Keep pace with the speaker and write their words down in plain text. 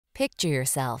Picture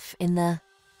yourself in the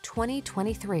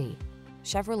 2023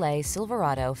 Chevrolet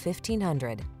Silverado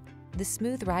 1500. The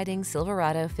smooth-riding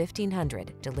Silverado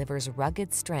 1500 delivers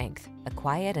rugged strength, a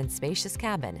quiet and spacious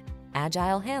cabin,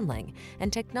 agile handling,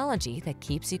 and technology that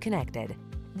keeps you connected.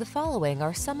 The following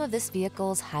are some of this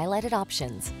vehicle's highlighted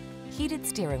options: heated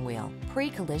steering wheel,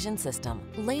 pre-collision system,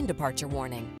 lane departure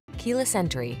warning, keyless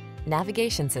entry,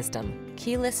 navigation system,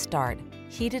 keyless start,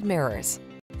 heated mirrors,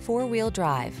 four-wheel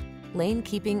drive, lane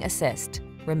keeping assist,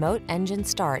 remote engine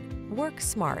start. Work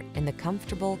smart in the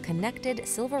comfortable, connected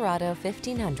Silverado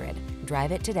 1500.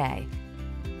 Drive it today.